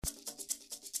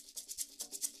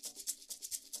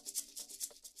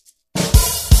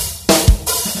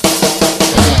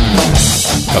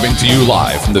Coming to you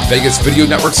live from the Vegas Video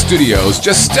Network studios,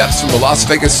 just steps from the Las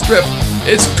Vegas Strip,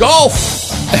 it's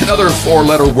golf and other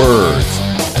four-letter words.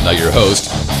 And now your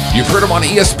host, you've heard him on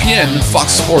ESPN,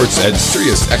 Fox Sports, and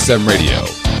Sirius XM Radio,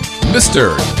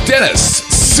 Mr. Dennis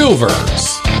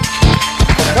Silvers.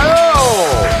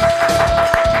 Hello.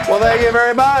 Well, thank you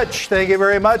very much. Thank you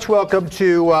very much. Welcome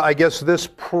to, I guess, this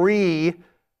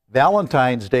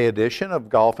pre-Valentine's Day edition of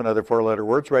Golf and Other Four-Letter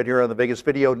Words right here on the Vegas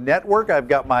Video Network. I've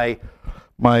got my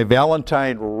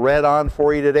Valentine red on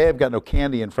for you today. I've got no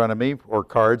candy in front of me or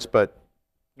cards, but,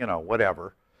 you know,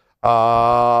 whatever.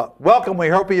 Welcome. We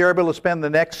hope you're able to spend the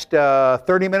next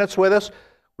 30 minutes with us.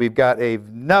 We've got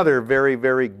another very,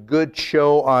 very good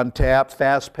show on tap,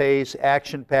 fast-paced,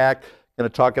 action-packed. Going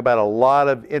to talk about a lot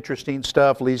of interesting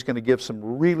stuff. Lee's going to give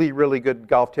some really, really good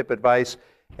golf tip advice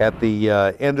at the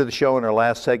end of the show in our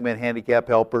last segment, Handicap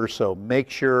Helper. So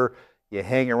make sure you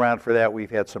hang around for that.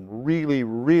 We've had some really,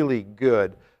 really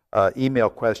good email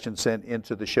questions sent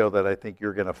into the show that I think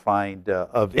you're going to find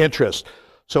of interest.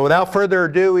 So without further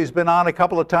ado, he's been on a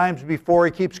couple of times before.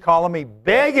 He keeps calling me,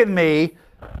 begging me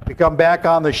to come back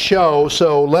on the show.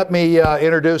 So let me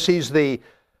introduce, he's the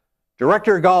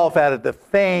Director of Golf out at the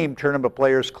famed Tournament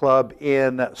Players Club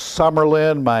in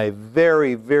Summerlin. My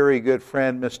very, very good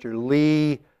friend, Mr.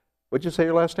 Lee. What'd you say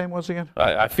your last name was again?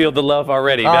 I feel the love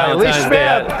already. Lee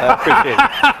Smith. I appreciate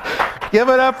it. Give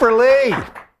it up for Lee.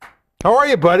 How are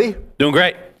you, buddy? Doing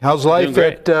great. How's life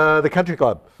at the country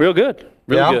club? Real good.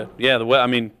 Really good. Yeah,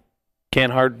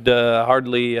 can't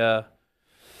hardly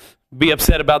be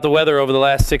upset about the weather over the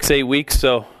last 6-8 weeks.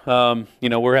 So,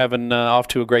 we're having off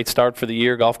to a great start for the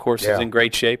year. Golf course is in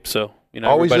great shape. So,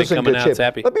 always everybody coming out is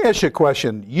happy. Let me ask you a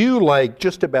question. You, like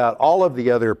just about all of the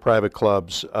other private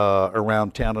clubs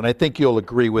around town, and I think you'll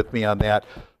agree with me on that,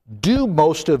 do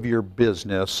most of your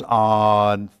business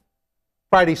on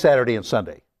Friday, Saturday, and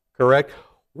Sunday, correct?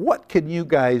 What can you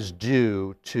guys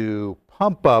do to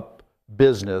pump up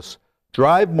business,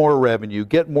 drive more revenue,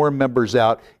 get more members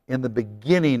out in the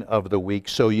beginning of the week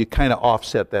so you kind of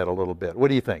offset that a little bit? What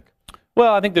do you think?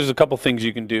 Well, I think there's a couple things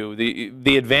you can do.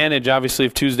 The advantage, obviously,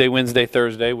 of Tuesday, Wednesday,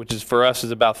 Thursday, which is for us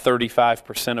is about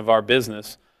 35% of our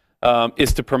business,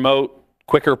 is to promote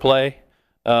quicker play,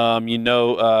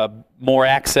 more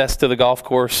access to the golf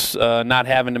course, not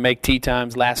having to make tee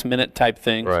times, last-minute type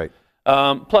things. Right.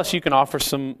 Plus, you can offer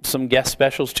some guest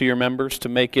specials to your members to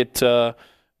make it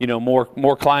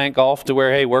more client golf to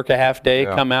where, hey, work a half day,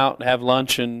 come out, have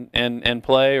lunch and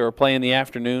play, or play in the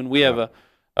afternoon. We have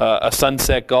a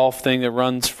sunset golf thing that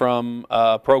runs from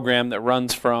program that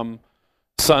runs from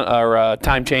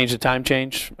time change to time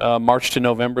change, March to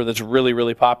November. That's really,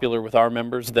 really popular with our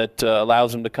members. That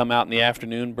allows them to come out in the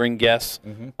afternoon, bring guests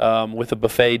with a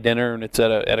buffet dinner, and it's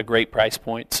at a great price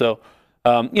point. So.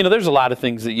 There's a lot of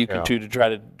things that you can do to try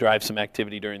to drive some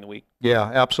activity during the week. Yeah,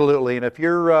 absolutely. And if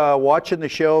you're watching the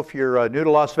show, if you're new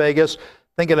to Las Vegas,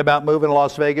 thinking about moving to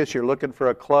Las Vegas, you're looking for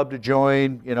a club to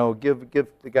join, give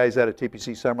the guys out at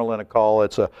TPC Summerlin a call.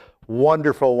 It's a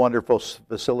wonderful, wonderful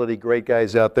facility, great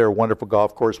guys out there, wonderful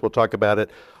golf course. We'll talk about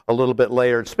it a little bit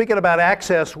later. And speaking about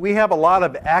access, we have a lot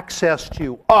of access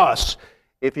to us.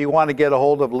 If you want to get a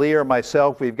hold of Lee or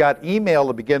myself, we've got email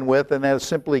to begin with, and that is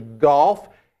simply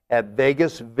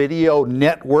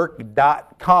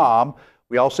golf@vegasvideonetwork.com.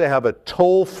 We also have a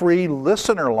toll-free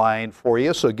listener line for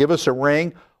you, so give us a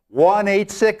ring,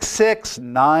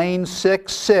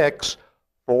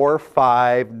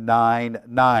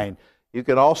 1-866-966-4599. You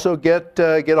can also get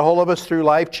a hold of us through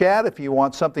live chat if you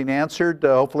want something answered,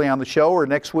 hopefully on the show or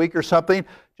next week or something.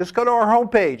 Just go to our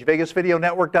homepage,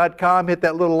 vegasvideonetwork.com, hit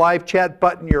that little live chat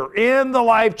button. You're in the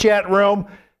live chat room.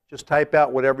 Just type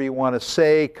out whatever you want to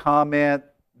say, comment,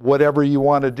 whatever you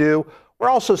want to do. We're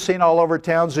also seen all over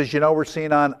towns. As you know, we're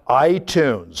seen on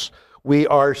iTunes. We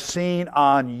are seen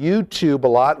on YouTube a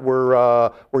lot.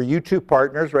 We're YouTube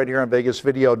partners right here on Vegas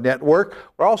Video Network.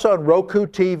 We're also on Roku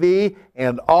TV,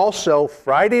 and also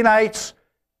Friday nights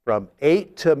from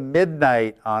 8 to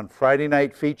midnight on Friday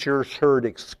night features heard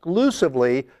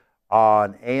exclusively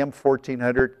on AM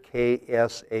 1400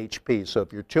 KSHP. So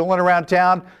if you're tooling around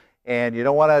town and you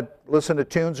don't want to listen to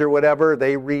tunes or whatever,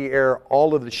 they re-air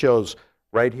all of the shows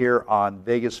right here on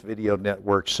Vegas Video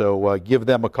Network. So give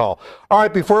them a call. All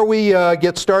right, before we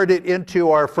get started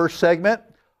into our first segment,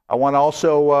 I want to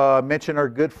also mention our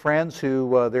good friends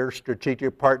who they're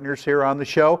strategic partners here on the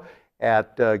show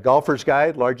at Golfer's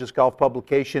Guide, largest golf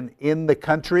publication in the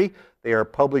country. They are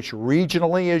published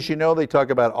regionally, as you know. They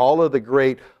talk about all of the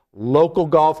great local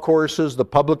golf courses, the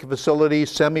public facilities,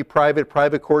 semi-private,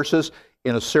 private courses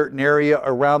in a certain area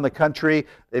around the country.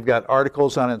 They've got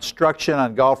articles on instruction,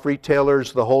 on golf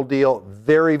retailers, the whole deal.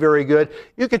 Very, very good.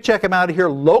 You can check them out here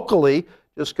locally.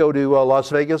 Just go to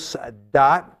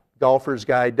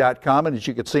lasvegas.golfersguide.com, and as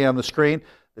you can see on the screen,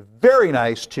 they're very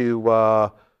nice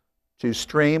to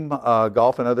stream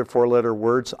golf and other four-letter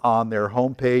words on their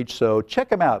homepage. So check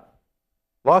them out,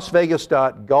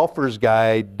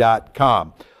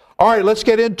 lasvegas.golfersguide.com. All right, let's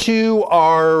get into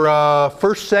our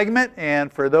first segment.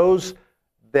 And for those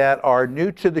that are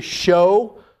new to the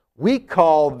show, we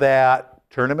call that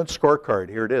Tournament Scorecard.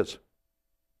 Here it is.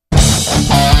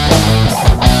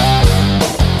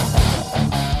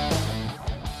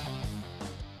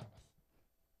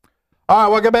 All right,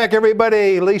 welcome back,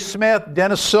 everybody. Lee Smith,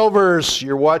 Dennis Silvers.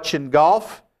 You're watching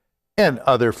golf and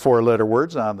other four-letter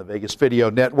words on the Vegas Video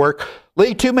Network.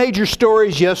 Lee, two major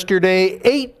stories yesterday.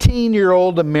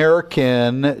 18-year-old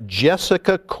American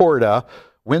Jessica Korda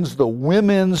wins the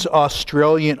Women's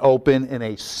Australian Open in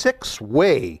a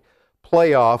six-way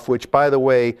playoff, which, by the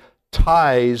way,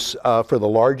 ties for the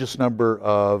largest number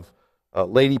of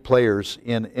lady players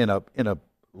in a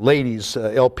ladies'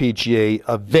 LPGA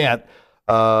event.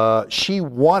 She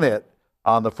won it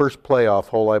on the first playoff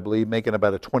hole, I believe, making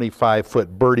about a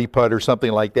 25-foot birdie putt or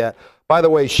something like that. By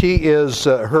the way, she is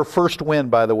her first win,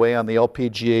 by the way, on the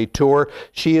LPGA Tour.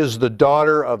 She is the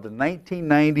daughter of the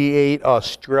 1998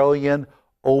 Australian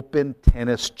Open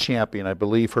tennis champion. I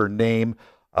believe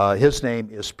his name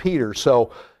is Peter. So,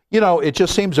 you know, it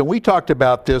just seems, and we talked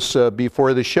about this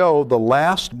before the show, the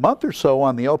last month or so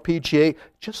on the LPGA,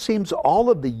 just seems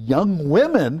all of the young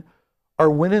women are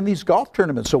winning these golf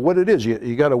tournaments. So what it is,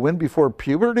 you got to win before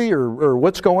puberty, or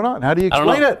what's going on? How do you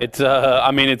explain it? It's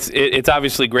it's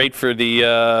obviously great for the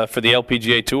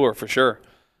LPGA Tour for sure.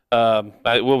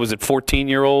 What was it,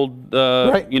 14-year-old?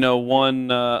 Right. Won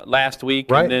last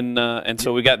week, right. And then and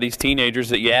so we got these teenagers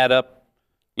that you add up.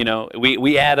 You know,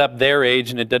 we add up their age,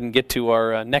 and it doesn't get to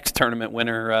our next tournament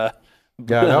winner.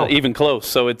 Even close.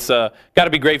 So it's got to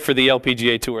be great for the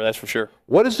LPGA Tour, that's for sure.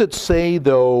 What does it say,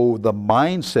 though, the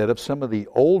mindset of some of the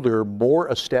older, more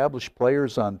established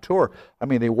players on tour? I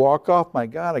mean, they walk off, my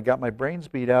God, I got my brains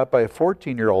beat out by a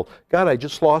 14-year-old. God, I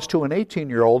just lost to an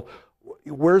 18-year-old.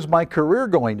 Where's my career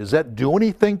going? Does that do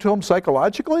anything to them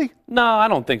psychologically? No, I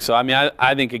don't think so. I mean,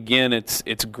 I think, again,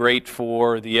 it's great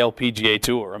for the LPGA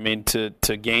Tour. I mean,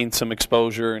 to gain some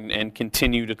exposure and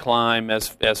continue to climb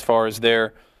as far as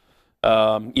their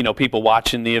people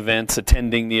watching the events,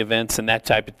 attending the events, and that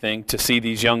type of thing, to see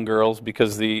these young girls,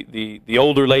 because the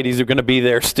older ladies are going to be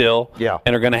there still,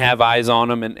 and are going to have eyes on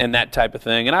them and that type of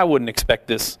thing. And I wouldn't expect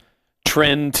this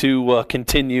trend to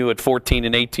continue at 14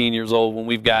 and 18 years old when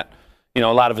we've got a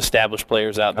lot of established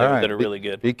players out there that are really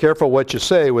good. Be careful what you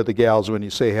say with the gals when you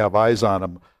say have eyes on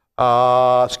them.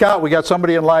 Scott, we got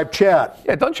somebody in live chat.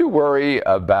 Yeah, don't you worry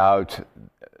about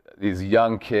these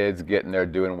young kids getting there,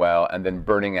 doing well, and then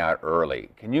burning out early?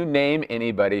 Can you name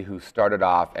anybody who started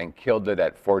off and killed it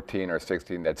at 14 or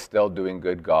 16 that's still doing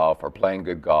good golf or playing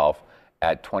good golf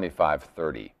at 25,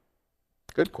 30?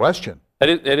 Good question.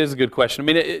 It is a good question.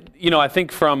 I mean, I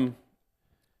think from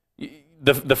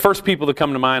the first people that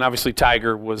come to mind, obviously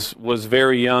Tiger was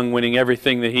very young, winning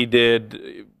everything that he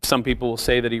did. Some people will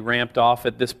say that he ramped off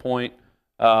at this point.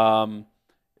 We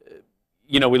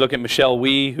look at Michelle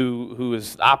Wie, who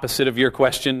is opposite of your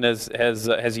question,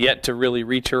 has yet to really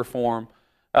reach her form.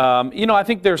 I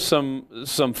think there's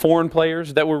some foreign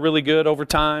players that were really good over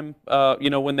time,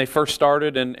 when they first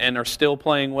started and are still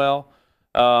playing well.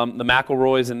 The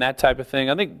McIlroys and that type of thing.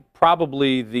 I think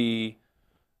probably the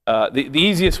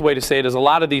easiest way to say it is a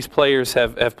lot of these players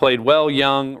have played well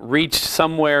young, reached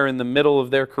somewhere in the middle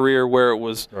of their career where it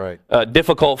was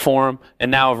difficult for them, and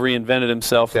now have reinvented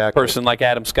himself. Exactly. A person like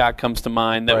Adam Scott comes to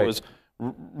mind that was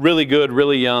really good,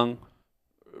 really young,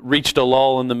 reached a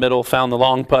lull in the middle, found the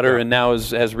long putter, and now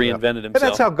has reinvented himself. And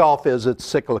that's how golf is. It's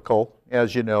cyclical,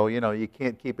 as you know. You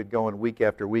can't keep it going week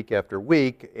after week after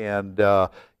week, and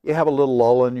you have a little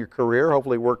lull in your career,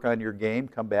 hopefully work on your game,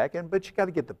 come back, but you got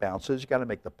to get the bounces, you got to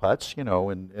make the putts, and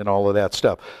all of that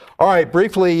stuff. All right,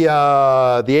 briefly,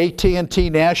 the AT&T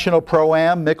National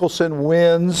Pro-Am, Mickelson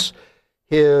wins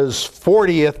his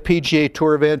 40th PGA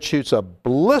Tour event, shoots a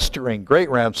blistering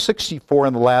great round, 64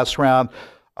 in the last round,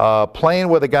 playing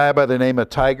with a guy by the name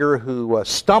of Tiger who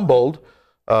stumbled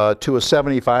to a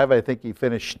 75. I think he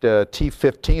finished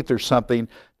T15th or something.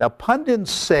 Now,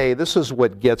 pundits say, this is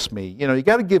what gets me, you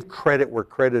got to give credit where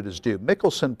credit is due.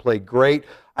 Mickelson played great.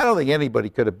 I don't think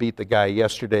anybody could have beat the guy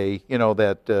yesterday,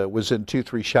 that was in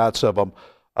 2-3 shots of him.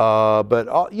 But,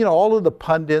 all of the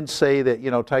pundits say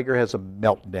that, Tiger has a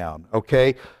meltdown,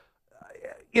 okay?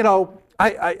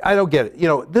 I don't get it. You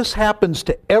know, this happens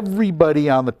to everybody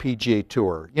on the PGA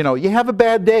Tour. You know, you have a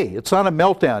bad day. It's on a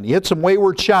meltdown. You hit some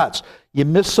wayward shots. You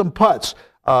miss some putts.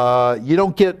 You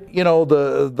don't get, you know,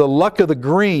 the luck of the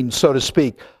green, so to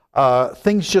speak.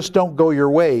 Things just don't go your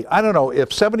way. I don't know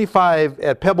if 75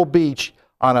 at Pebble Beach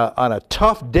on a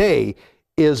tough day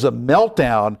is a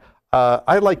meltdown.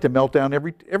 I'd like to melt down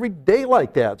every day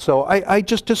like that. So I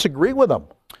just disagree with them.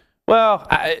 Well,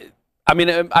 I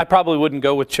mean, I probably wouldn't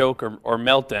go with choke or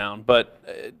meltdown, but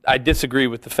I disagree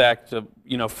with the fact of,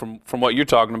 you know, from what you're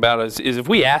talking about is if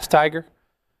we ask Tiger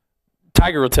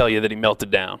will tell you that he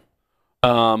melted down.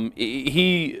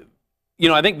 You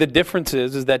know, I think the difference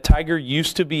is that Tiger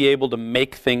used to be able to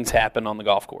make things happen on the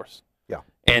golf course. Yeah.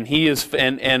 And he is,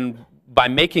 and by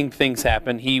making things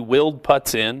happen, he willed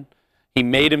putts in, he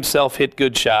made himself hit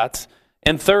good shots,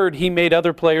 and third, he made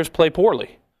other players play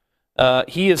poorly.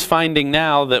 He is finding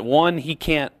now that, one, he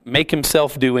can't make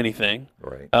himself do anything.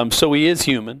 Right. So he is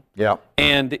human. Yeah.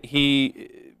 And he,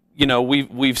 you know,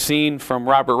 we've seen from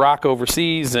Robert Rock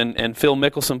overseas and Phil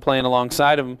Mickelson playing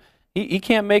alongside him, he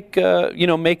can't make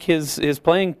his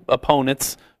playing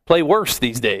opponents play worse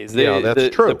these days.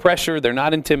 That's true. The pressure, they're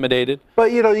not intimidated.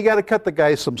 But, you know, you got to cut the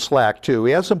guy some slack, too.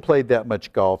 He hasn't played that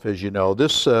much golf, as you know.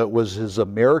 This was his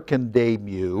American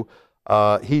debut.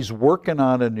 He's working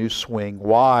on a new swing.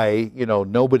 Why, you know,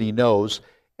 nobody knows.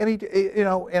 And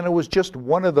and it was just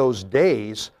one of those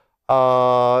days.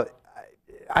 I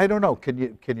don't know. Can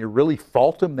you really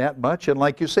fault him that much? And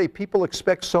like you say, people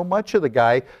expect so much of the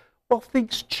guy. Well,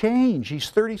 things change. He's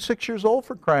 36 years old,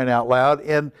 for crying out loud,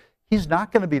 and he's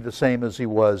not going to be the same as he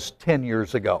was 10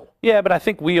 years ago. Yeah, but I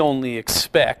think we only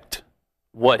expect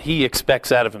what he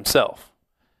expects out of himself.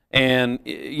 And,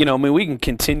 you know, I mean, we can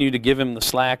continue to give him the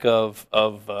slack of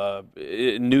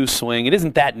new swing. It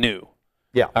isn't that new.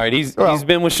 Yeah. All right, he's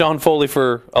been with Sean Foley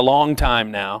for a long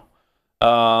time now.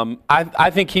 I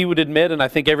think he would admit, and I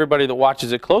think everybody that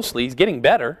watches it closely, he's getting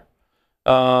better.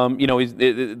 You know,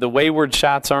 the wayward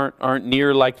shots aren't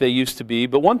near like they used to be.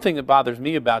 But one thing that bothers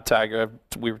me about Tiger,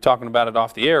 we were talking about it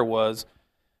off the air, was,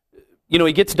 you know,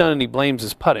 he gets done and he blames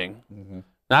his putting. Mm-hmm.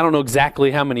 And I don't know exactly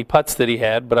how many putts that he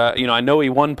had, but you know, I know he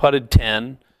one-putted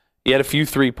 10. He had a few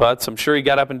 3-putts. I'm sure he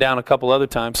got up and down a couple other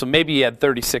times. So maybe he had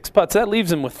 36 putts. That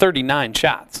leaves him with 39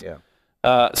 shots.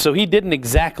 Yeah. So he didn't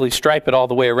exactly stripe it all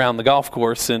the way around the golf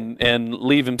course and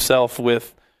leave himself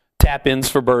with tap-ins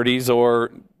for birdies,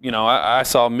 or, you know, I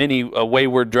saw many a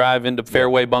wayward drive into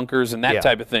fairway bunkers and that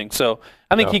type of thing. So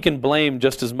I think he can blame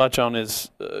just as much on his,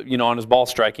 on his ball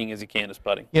striking as he can his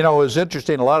putting. You know, it was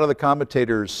interesting. A lot of the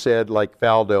commentators said, like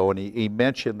Faldo, and he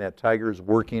mentioned that Tiger's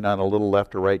working on a little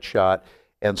left or right shot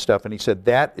and stuff, and he said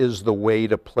that is the way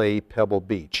to play Pebble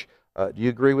Beach. Do you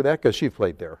agree with that? Because you've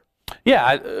played there. Yeah,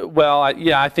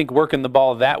 I think working the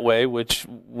ball that way, which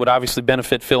would obviously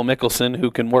benefit Phil Mickelson, who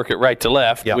can work it right to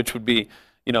left, which would be,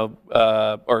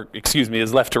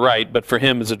 is left to right, but for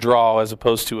him is a draw as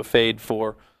opposed to a fade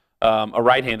for a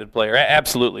right-handed player.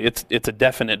 Absolutely, it's a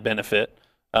definite benefit.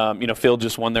 Phil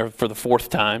just won there for the 4th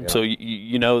time, so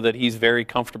you know that he's very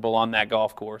comfortable on that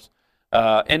golf course.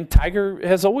 And Tiger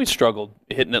has always struggled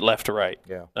hitting it left to right.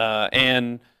 Yeah.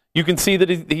 And you can see that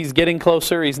he's getting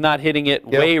closer. He's not hitting it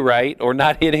way right or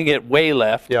not hitting it way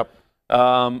left. Yep.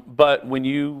 But when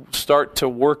you start to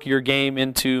work your game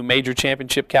into major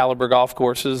championship caliber golf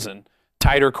courses and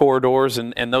tighter corridors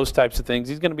and those types of things,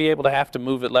 he's going to be able to have to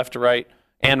move it left to right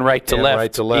and right to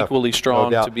left equally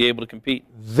strong to be able to compete.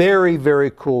 Very,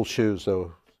 very cool shoes,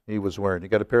 though, he was wearing. You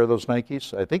got a pair of those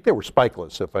Nikes? I think they were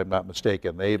spikeless, if I'm not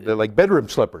mistaken. They're like bedroom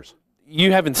slippers.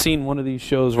 You haven't seen one of these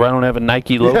shows where I don't have a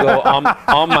Nike logo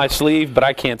on my sleeve, but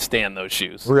I can't stand those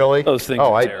shoes. Really? Those things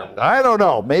are terrible. I don't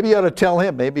know. Maybe you ought to tell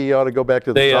him. Maybe you ought to go back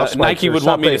to the Nike would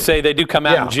want me to say they do come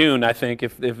out in June, I think.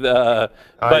 They're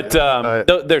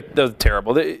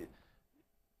terrible.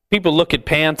 People look at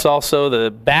pants also.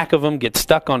 The back of them get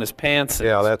stuck on his pants.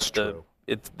 Yeah, that's true.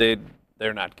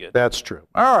 They're not good. That's true.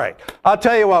 All right. I'll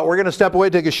tell you what. We're going to step away,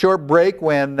 take a short break.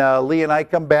 When Lee and I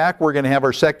come back, we're going to have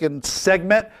our second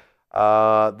segment.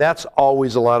 That's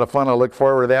always a lot of fun. I look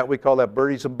forward to that. We call that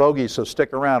Birdies and Bogeys, so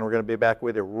stick around. We're going to be back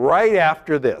with you right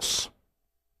after this.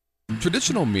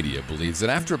 Traditional media believes that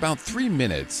after about 3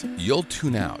 minutes, you'll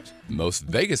tune out. Most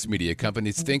Vegas media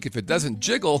companies think if it doesn't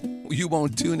jiggle, you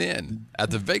won't tune in. At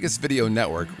the Vegas Video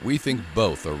Network, we think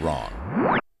both are wrong.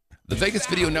 The Vegas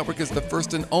Video Network is the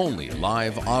first and only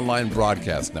live online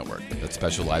broadcast network that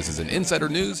specializes in insider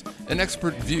news and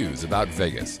expert views about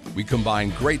Vegas. We combine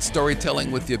great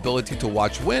storytelling with the ability to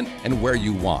watch when and where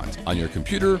you want on your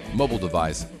computer, mobile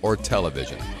device, or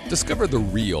television. Discover the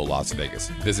real Las Vegas.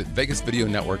 Visit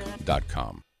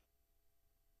VegasVideoNetwork.com.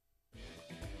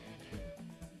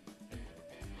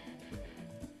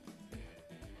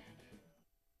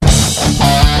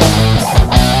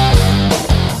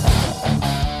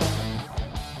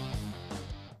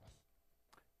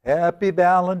 Happy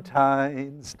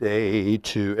Valentine's Day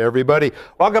to everybody.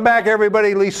 Welcome back,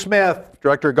 everybody. Lee Smith,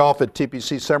 Director of Golf at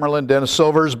TPC Summerlin. Dennis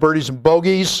Silvers, birdies and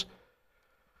bogeys.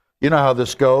 You know how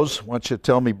this goes. Why don't you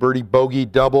tell me birdie, bogey,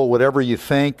 double, whatever you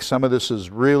think. Some of this is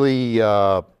really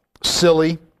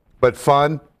silly, but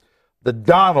fun. The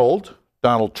Donald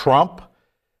Trump,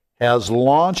 has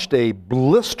launched a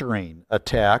blistering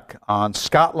attack on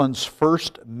Scotland's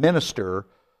First Minister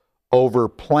over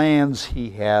plans he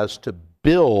has to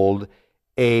build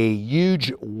a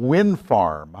huge wind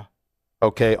farm,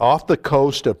 off the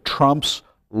coast of Trump's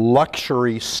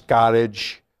luxury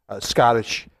Scottish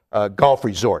golf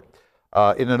resort.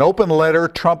 In an open letter,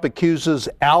 Trump accuses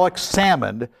Alex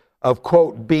Salmond of,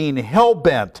 quote, being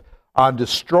hell-bent on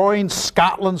destroying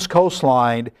Scotland's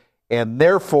coastline and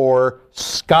therefore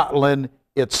Scotland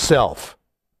itself.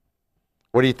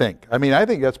 What do you think? I mean, I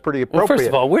think that's pretty appropriate. Well, first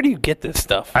of all, where do you get this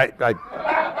stuff? I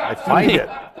find it.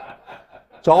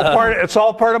 It's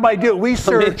all part of my deal. We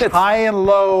search high and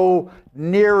low,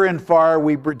 near and far.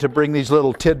 To bring these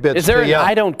little tidbits. Is there an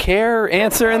 "I don't care"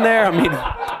 answer in there? I mean,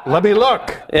 let me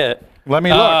look. Yeah. Let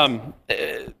me look.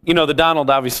 The Donald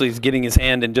obviously is getting his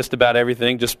hand in just about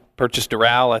everything. Just purchased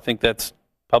Doral. I think that's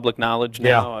public knowledge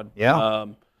now. Yeah.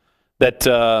 On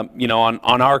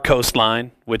our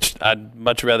coastline, which I'd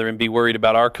much rather him be worried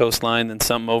about our coastline than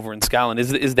something over in Scotland.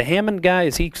 Is the Hammond guy,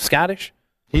 is he Scottish?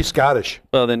 He's Scottish.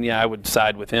 Well, then, I would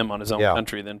side with him on his own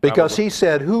country then. Because he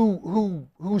said,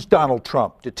 who's Donald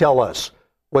Trump to tell us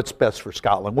what's best for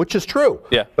Scotland, which is true.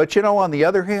 Yeah. But, on the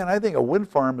other hand, I think a wind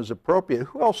farm is appropriate.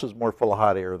 Who else is more full of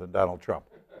hot air than Donald Trump?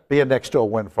 Being next to a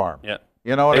wind farm. Yeah.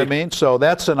 You know what I mean? So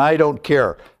that's an I don't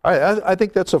care. I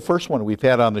think that's the first one we've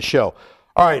had on the show.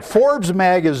 All right, Forbes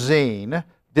magazine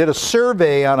did a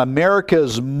survey on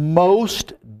America's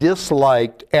most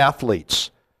disliked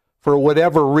athletes for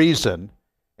whatever reason,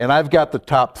 and I've got the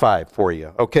top 5 for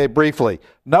you, briefly.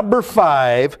 Number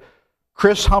 5,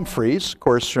 Chris Humphries, of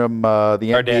course, from the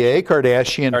NBA,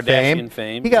 Kardashian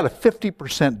fame. He got a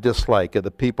 50% dislike of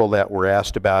the people that were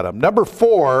asked about him. Number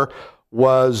 4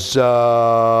 was...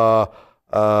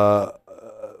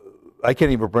 I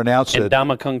can't even pronounce it.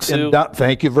 Ndamukong Suh.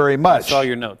 Thank you very much. I saw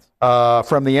your notes.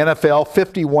 From the NFL,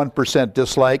 51%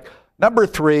 dislike. Number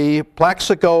 3,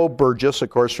 Plaxico Burgess, of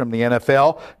course, from the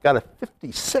NFL, got a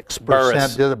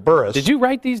 56% Burris. Did you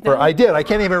write these down? I did. I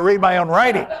can't even read my own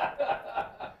writing.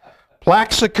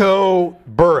 Plaxico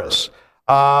Burris.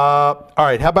 All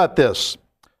right, how about this?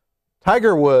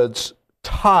 Tiger Woods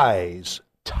ties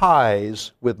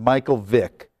with Michael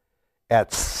Vick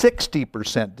at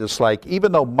 60% dislike,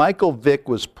 even though Michael Vick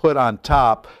was put on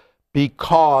top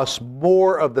because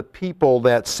more of the people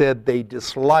that said they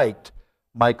disliked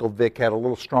Michael Vick had a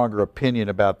little stronger opinion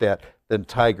about that than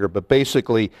Tiger. But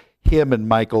basically, him and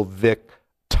Michael Vick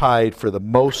tied for the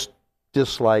most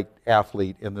disliked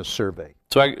athlete in the survey.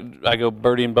 So I go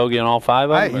birdie and bogey on all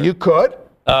 5 of them? You could.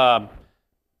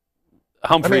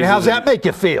 Humphries. How's that make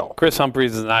you feel? Chris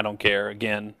Humphries is an I don't care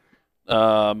again.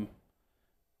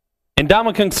 And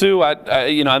Ndamukong Suh,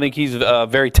 I think he's a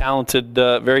very talented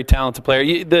player.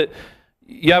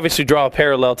 You obviously draw a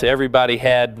parallel to everybody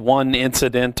had one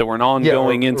incident or an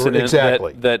ongoing incident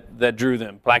exactly. that drew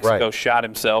them. Plaxico shot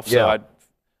himself, so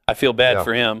I feel bad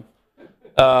for him.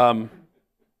 And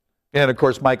of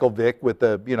course, Michael Vick with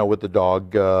the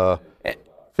dog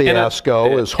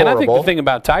fiasco is horrible. And I think the thing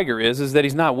about Tiger is that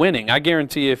he's not winning. I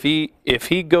guarantee if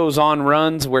he goes on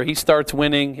runs where he starts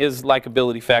winning, his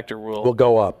likability factor will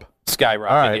go up.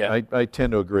 Skyrocket. All right, I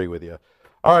tend to agree with you.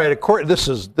 All right,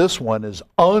 this one is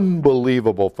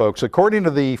unbelievable, folks. According to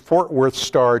the Fort Worth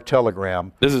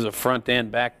Star-Telegram, this is a front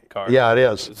and back card. Yeah, it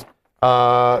is.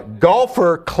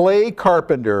 Golfer Clay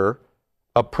Carpenter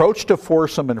approached a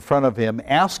foursome in front of him,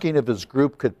 asking if his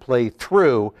group could play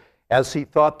through, as he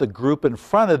thought the group in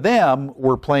front of them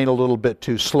were playing a little bit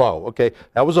too slow.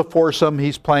 That was a foursome.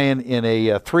 He's playing in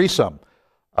a threesome.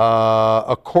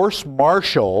 A course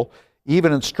marshal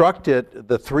even instructed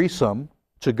the threesome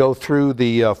to go through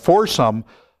the foursome,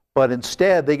 but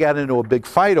instead they got into a big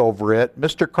fight over it.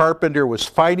 Mr. Carpenter was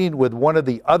fighting with one of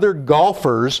the other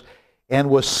golfers and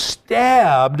was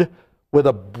stabbed with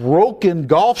a broken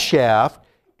golf shaft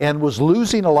and was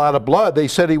losing a lot of blood. They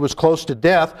said he was close to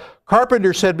death.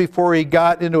 Carpenter said before he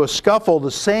got into a scuffle, the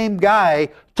same guy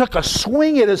took a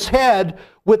swing at his head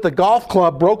with the golf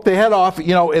club, broke the head off,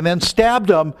 and then stabbed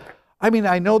him. I mean,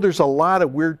 I know there's a lot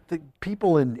of weird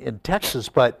people in Texas,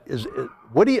 but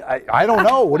I don't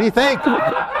know. What do you think?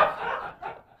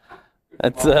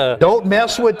 That's don't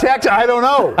mess with Texas. I don't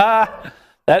know.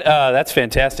 That's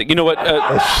fantastic. You know what?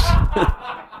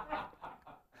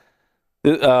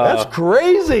 That's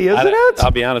crazy, isn't it?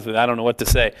 I'll be honest with you. I don't know what to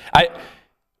say.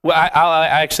 Well,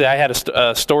 I had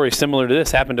a story similar to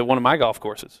this happened at one of my golf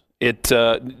courses. It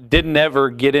didn't ever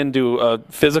get into a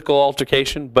physical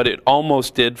altercation, but it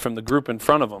almost did from the group in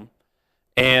front of him.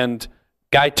 And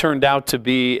guy turned out to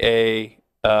be a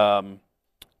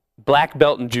black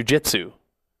belt in jiu-jitsu.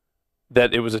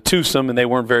 That it was a twosome, and they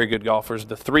weren't very good golfers.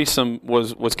 The threesome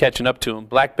was catching up to him.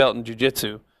 Black belt in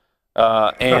jiu-jitsu.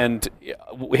 And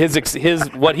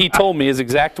what he told me, his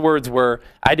exact words were,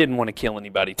 "I didn't want to kill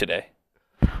anybody today."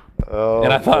 Oh,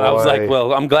 and I thought, boy. I was like,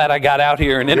 well, I'm glad I got out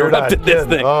here and interrupted this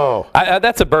thing. Oh.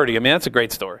 That's a birdie. I mean, that's a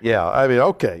great story. Yeah, I mean,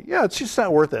 okay. Yeah, it's just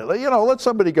not worth it. Let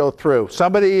somebody go through.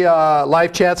 Somebody,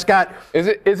 live chat, Scott. Is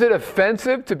it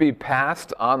offensive to be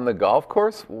passed on the golf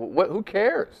course? Who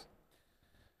cares?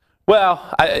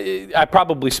 Well, I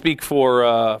probably speak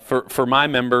for my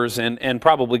members and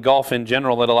probably golf in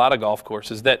general at a lot of golf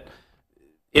courses that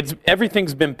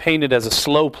everything's been painted as a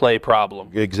slow play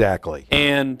problem. Exactly.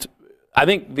 And I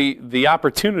think the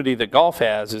opportunity that golf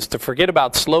has is to forget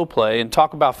about slow play and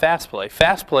talk about fast play.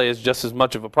 Fast play is just as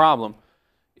much of a problem,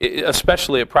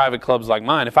 especially at private clubs like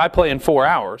mine. If I play in 4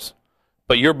 hours,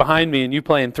 but you're behind me and you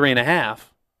play in 3.5,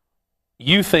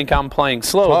 you think I'm playing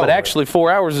slow, but actually 4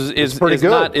 hours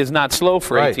is not slow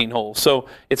for 18 holes. So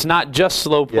it's not just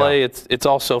slow play; it's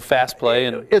also fast play.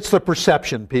 And it's the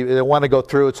perception. People they want to go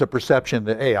through. It's a perception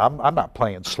that hey, I'm not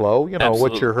playing slow. Absolutely.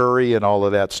 What's your hurry and all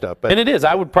of that stuff. But, and it is.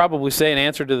 I would probably say in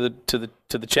answer to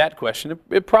the chat question,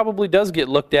 it probably does get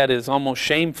looked at as almost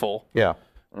shameful. Yeah.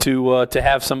 To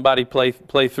have somebody play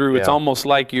through. It's almost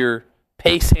like your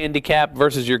pace handicap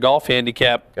versus your golf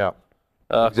handicap. Yeah.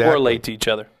 Exactly. Correlate to each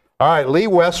other. All right, Lee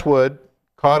Westwood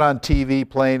caught on TV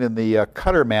playing in the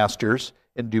Qatar Masters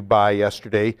in Dubai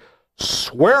yesterday,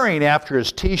 swearing after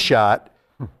his tee shot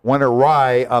went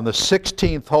awry on the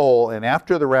 16th hole, and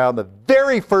after the round, the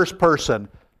very first person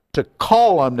to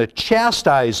call him, to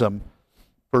chastise him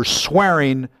for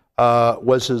swearing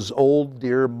was his old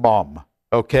dear mom,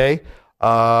 okay?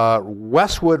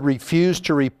 Westwood refused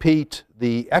to repeat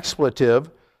the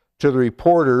expletive to the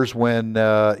reporters when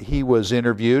he was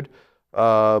interviewed.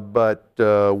 But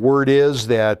word is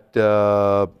that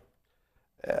the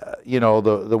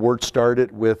word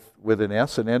started with an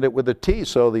S and ended with a T.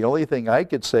 So the only thing I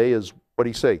could say is, what do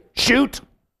you say? Shoot!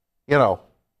 Yeah,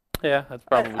 that's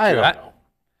probably true. I don't know.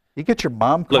 You get your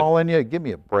mom calling you? Give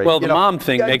me a break. Well, the mom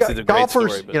thing makes it a great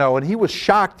story. But. And he was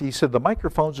shocked. He said the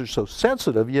microphones are so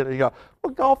sensitive. Well,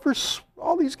 golfers,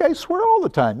 all these guys swear all the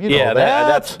time.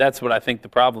 That's what I think the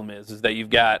problem is that you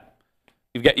got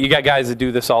guys that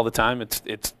do this all the time.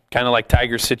 It's kind of like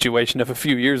Tiger's situation of a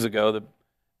few years ago.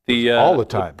 All the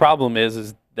time. The problem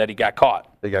is that he got caught.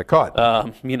 They got caught.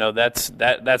 That's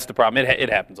the problem. It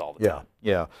happens all the time.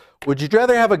 Yeah. Would you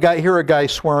rather hear a guy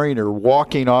swearing or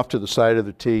walking off to the side of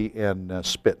the tee and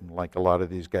spitting like a lot of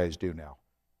these guys do now?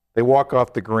 They walk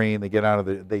off the green, they get out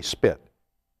of they spit.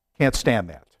 Can't stand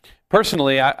that.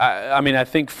 Personally, I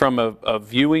think from a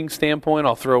viewing standpoint,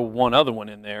 I'll throw one other one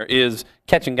in there, is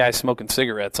catching guys smoking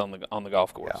cigarettes on the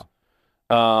golf course.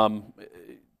 Yeah.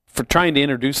 For trying to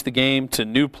introduce the game to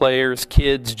new players,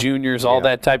 kids, juniors, all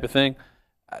that type of thing,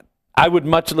 I would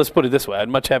let's put it this way, I'd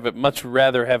much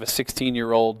rather have a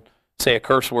 16-year-old say a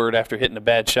curse word after hitting a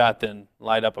bad shot than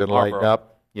light up a Marlboro.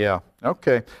 Yeah.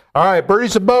 Okay. All right,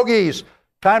 birdies and bogeys.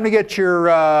 Time to get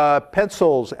your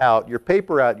pencils out, your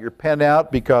paper out, your pen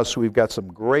out, because we've got some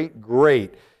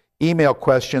great email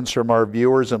questions from our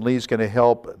viewers, and Lee's going to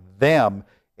help them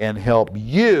and help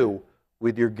you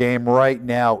with your game right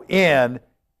now in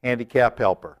Handicap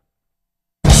Helper.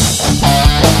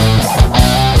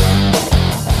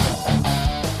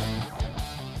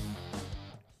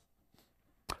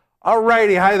 All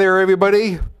righty. Hi there,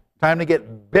 everybody. Time to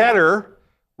get better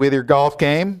with your golf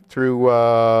game through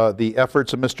the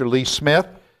efforts of Mr. Lee Smith.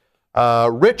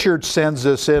 Richard sends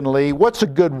this in, Lee. What's a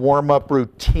good warm-up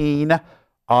routine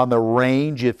on the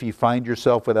range if you find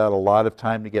yourself without a lot of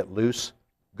time to get loose?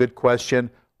 Good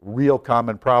question. Real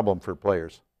common problem for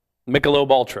players. Michelob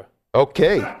Ultra.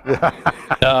 Okay.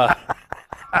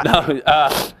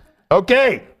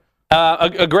 Okay.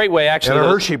 A great way, actually. And a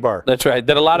Hershey bar. That's right.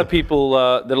 That a lot of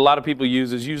people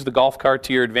use the golf cart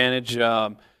to your advantage.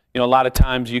 A lot of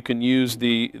times you can use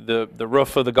the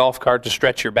roof of the golf cart to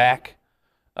stretch your back.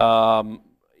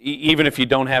 Even if you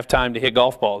don't have time to hit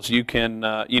golf balls, you can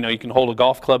hold a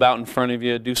golf club out in front of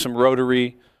you, do some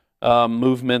rotary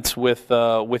movements with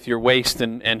your waist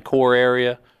and core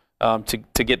area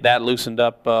to get that loosened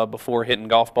up before hitting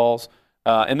golf balls.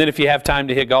 And then if you have time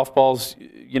to hit golf balls,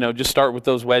 just start with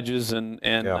those wedges and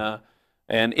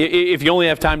if you only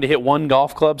have time to hit one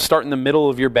golf club, start in the middle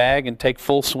of your bag and take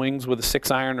full swings with a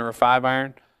 6-iron or a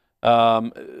 5-iron.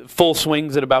 full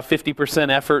swings at about 50%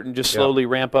 effort, and just slowly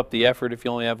ramp up the effort if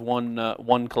you only have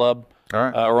one club,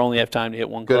 or only have time to hit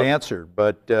one club. Good answer.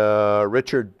 But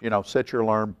Richard, set your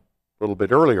alarm a little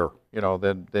bit earlier,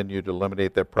 then you'd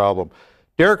eliminate that problem.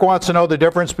 Derek wants to know the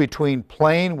difference between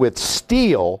playing with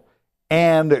steel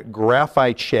and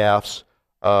graphite shafts.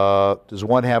 Does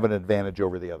one have an advantage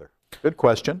over the other? Good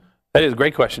question. That is a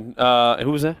great question.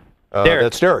 Who was that? Derek.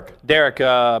 That's Derek. Derek,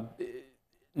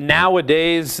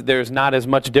 nowadays there's not as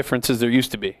much difference as there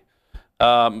used to be.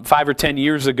 5 or 10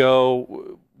 years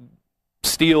ago,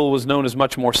 steel was known as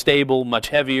much more stable, much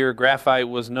heavier. Graphite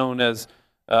was known as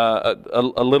a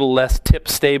little less tip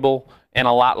stable and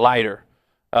a lot lighter.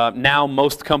 Now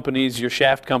most companies, your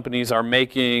shaft companies, are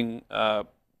making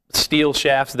steel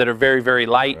shafts that are very, very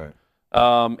light,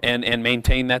 and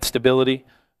maintain that stability.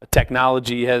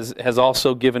 Technology has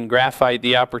also given graphite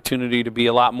the opportunity to be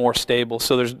a lot more stable.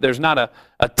 So there's not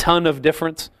a ton of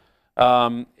difference.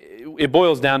 It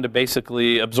boils down to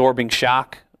basically absorbing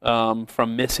shock from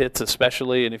mishits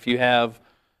especially, and if you have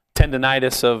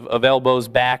tendonitis of elbows,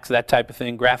 backs, that type of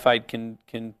thing, graphite can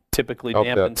typically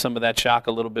dampen some of that shock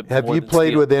a little bit more. Have you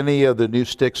played with any of the new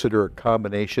sticks that are a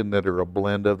combination, that are a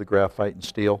blend of the graphite and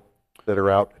steel that are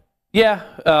out? Yeah.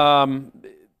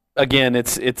 Again,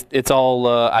 it's all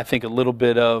I think a little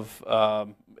bit of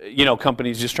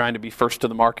companies just trying to be first to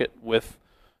the market with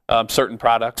certain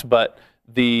products, but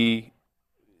it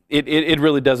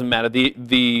really doesn't matter.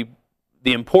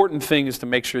 The important thing is to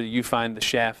make sure that you find the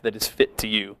shaft that is fit to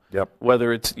you. Yep.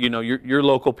 Whether it's your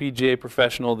local PGA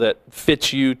professional that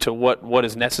fits you to what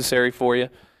is necessary for you,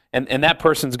 and that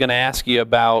person's going to ask you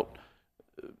about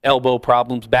elbow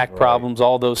problems, back problems,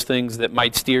 all those things that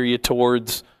might steer you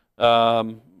towards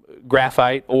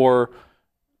graphite, or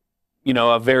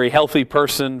a very healthy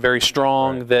person, very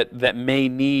strong, that may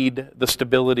need the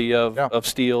stability of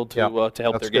steel to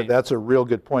help their game. That's a real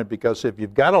good point, because if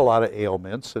you've got a lot of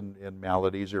ailments and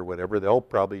maladies or whatever, they'll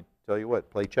probably tell you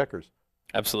play checkers.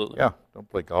 Absolutely. Yeah, don't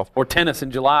play golf. Or tennis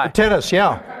in July. Tennis,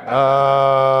 yeah.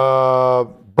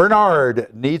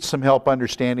 Bernard needs some help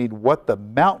understanding what the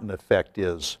mountain effect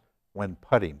is when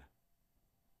putting.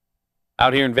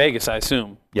 Out here in Vegas, I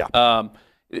assume. Yeah.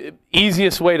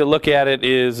 Easiest way to look at it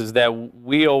is that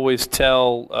we always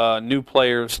tell new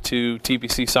players to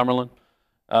TPC Summerlin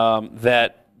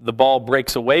that the ball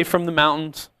breaks away from the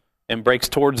mountains and breaks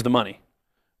towards the money,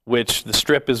 which the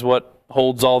strip is what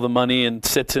holds all the money and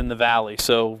sits in the valley.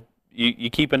 So you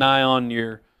keep an eye on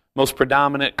your most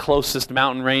predominant, closest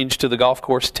mountain range to the golf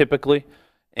course typically,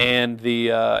 and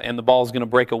the ball is going to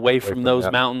break away from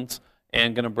those mountains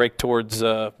and going to break towards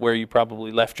where you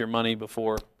probably left your money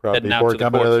before heading out to the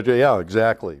course. Yeah,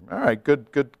 exactly. All right,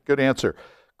 good answer.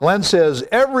 Glenn says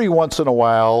every once in a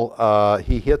while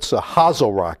he hits a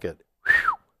hosel rocket.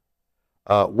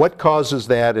 What causes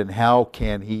that, and how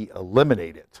can he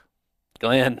eliminate it?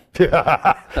 Glenn.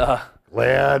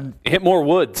 Glenn. Hit more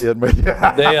woods. they don't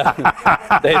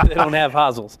have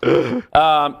hosels.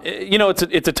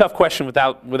 It's a tough question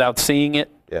without seeing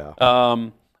it. Yeah.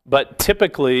 But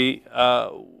typically,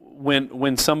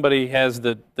 when somebody has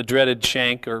the dreaded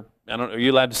shank, or are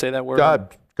you allowed to say that word?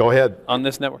 God, go ahead. On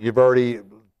this network, you've already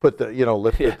put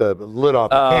lifted the lid off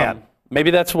the can.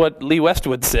 Maybe that's what Lee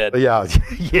Westwood said. Yeah,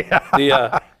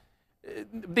 yeah.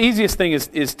 The easiest thing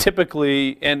is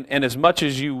typically, and as much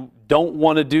as you don't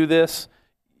want to do this,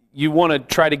 you want to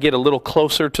try to get a little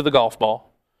closer to the golf ball.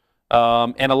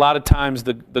 And a lot of times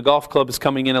the golf club is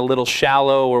coming in a little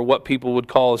shallow, or what people would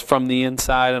call is from the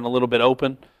inside and a little bit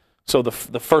open. So the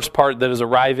first part that is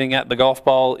arriving at the golf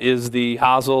ball is the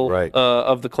hosel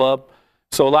of the club.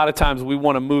 So a lot of times we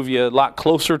want to move you a lot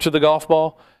closer to the golf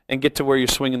ball and get to where you're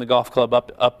swinging the golf club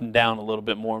up and down a little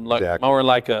bit more. More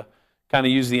like a, kind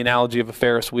of use the analogy of a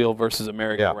Ferris wheel versus a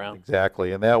merry-go-round. Yeah,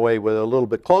 exactly. And that way, with a little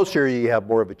bit closer, you have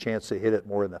more of a chance to hit it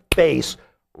more in the face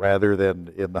rather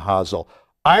than in the hosel.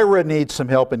 Ira needs some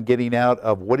help in getting out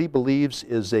of what he believes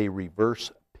is a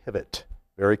reverse pivot.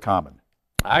 Very common.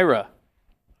 Ira.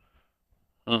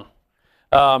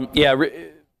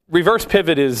 Reverse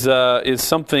pivot is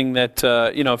something that,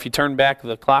 if you turn back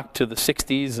the clock to the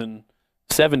 60s and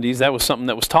 70s, that was something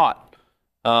that was taught.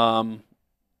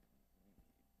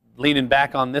 Leaning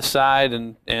back on this side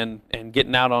and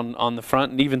getting out on the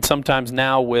front, and even sometimes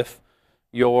now with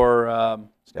your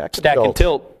stack and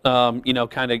tilt,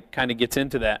 kind of gets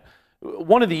into that.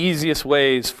 One of the easiest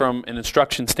ways from an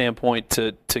instruction standpoint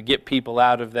to get people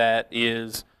out of that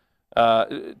is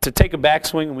to take a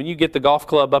backswing. When you get the golf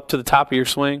club up to the top of your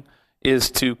swing, is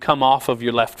to come off of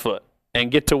your left foot and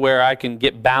get to where I can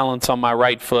get balance on my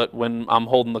right foot when I'm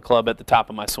holding the club at the top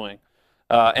of my swing.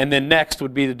 And then next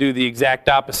would be to do the exact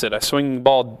opposite. I swing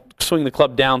the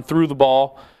club down through the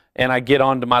ball, and I get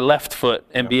onto my left foot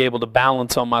and be able to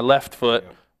balance on my left foot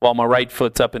while my right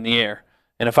foot's up in the air.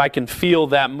 And if I can feel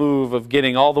that move of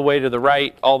getting all the way to the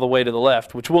right, all the way to the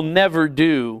left, which we'll never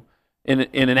do in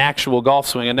an actual golf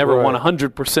swing. I never want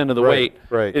 100% of the weight.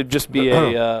 It'd just be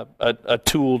a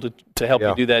tool to help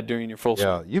you do that during your full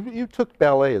swing. Yeah, you took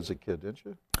ballet as a kid, didn't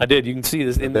you? I did. You can see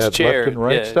this in this chair. Left and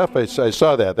right stuff. I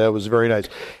saw that. That was very nice.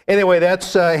 Anyway,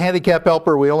 that's Handicap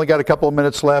Helper. We only got a couple of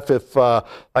minutes left. If,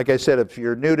 like I said, if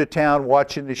you're new to town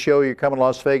watching the show, you're coming to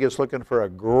Las Vegas looking for a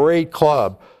great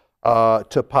club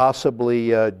to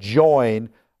possibly join,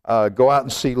 go out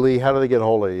and see Lee. How do they get a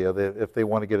hold of you if they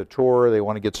want to get a tour or they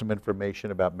want to get some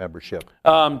information about membership?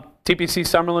 TPC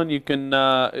Summerlin, you can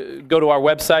go to our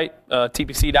website,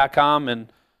 tpc.com,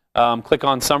 and click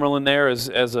on Summerlin there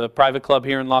as a private club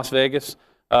here in Las Vegas.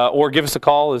 Or give us a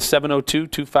call at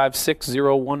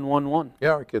 702-256-0111.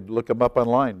 Yeah, we could look them up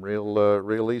online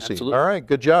real easy. Absolutely. All right,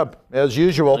 good job, as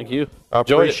usual. Thank you. I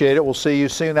appreciate it. We'll see you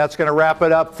soon. That's going to wrap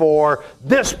it up for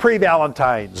this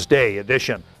pre-Valentine's Day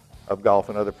edition of Golf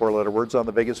and Other Four-Letter Words on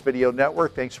the Vegas Video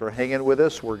Network. Thanks for hanging with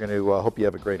us. We're going to hope you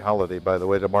have a great holiday, by the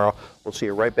way, tomorrow. We'll see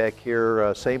you right back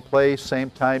here, same place, same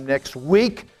time next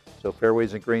week. So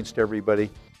fairways and greens to everybody.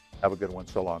 Have a good one.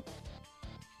 So long.